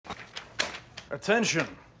Attention.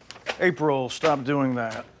 April, stop doing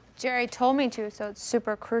that. Jerry told me to, so it's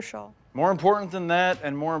super crucial. More important than that,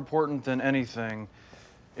 and more important than anything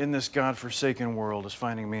in this godforsaken world, is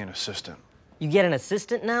finding me an assistant. You get an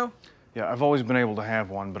assistant now? Yeah, I've always been able to have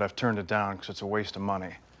one, but I've turned it down because it's a waste of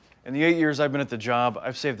money. In the 8 years I've been at the job,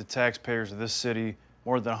 I've saved the taxpayers of this city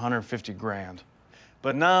more than 150 grand.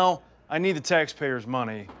 But now, I need the taxpayers'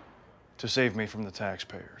 money to save me from the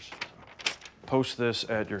taxpayers. Post this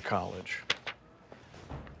at your college.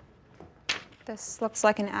 This looks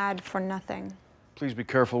like an ad for nothing. Please be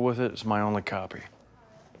careful with it. It's my only copy.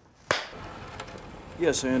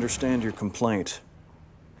 Yes, I understand your complaint.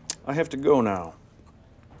 I have to go now.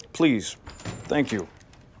 Please. Thank you.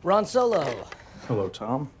 Ron Solo. Hello,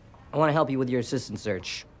 Tom. I want to help you with your assistant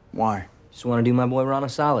search. Why? Just want to do my boy Ron a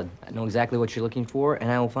solid. I know exactly what you're looking for,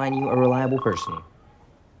 and I will find you a reliable person.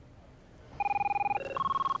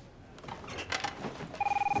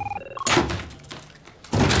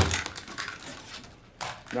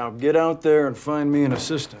 Now get out there and find me an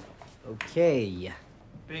assistant. Okay.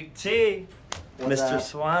 Big T. What's Mr. up?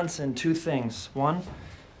 Swanson, two things. One,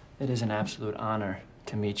 it is an absolute honor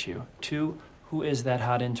to meet you. Two, who is that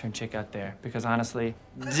hot intern chick out there? Because honestly,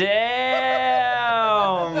 damn!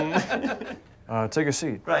 Take a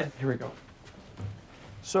seat. Right, here we go.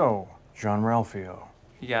 So, Jean Ralphio,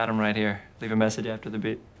 You got him right here. Leave a message after the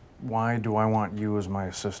beat. why do I want you as my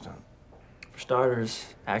assistant? For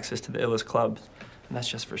starters, access to the illest clubs. And that's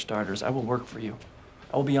just for starters. I will work for you.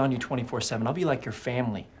 I will be on you 24/7. I'll be like your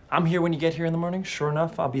family. I'm here when you get here in the morning. Sure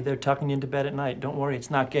enough, I'll be there tucking you into bed at night. Don't worry,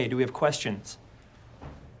 it's not gay. Do we have questions?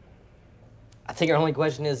 I think our only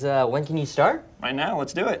question is, when can you start? Right now,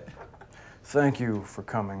 let's do it. Thank you for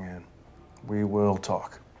coming in. We will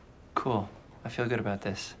talk. Cool. I feel good about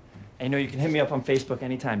this. And you know you can hit me up on Facebook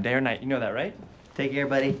anytime, day or night. You know that, right? Take care,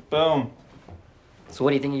 buddy. Boom. So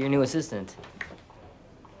what do you think of your new assistant?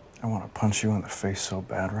 I want to punch you in the face so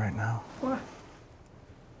bad right now. What?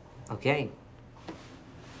 Okay.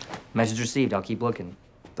 Message received. I'll keep looking.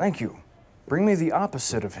 Thank you. Bring me the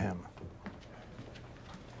opposite of him.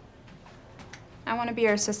 I want to be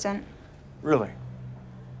your assistant. Really?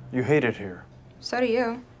 You hate it here. So do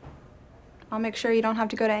you. I'll make sure you don't have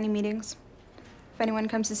to go to any meetings. If anyone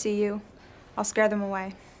comes to see you, I'll scare them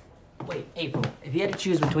away. Wait, April, if you had to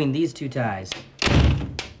choose between these two ties...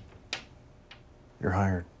 You're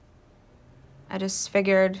hired. I just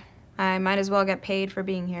figured I might as well get paid for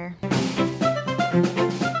being here.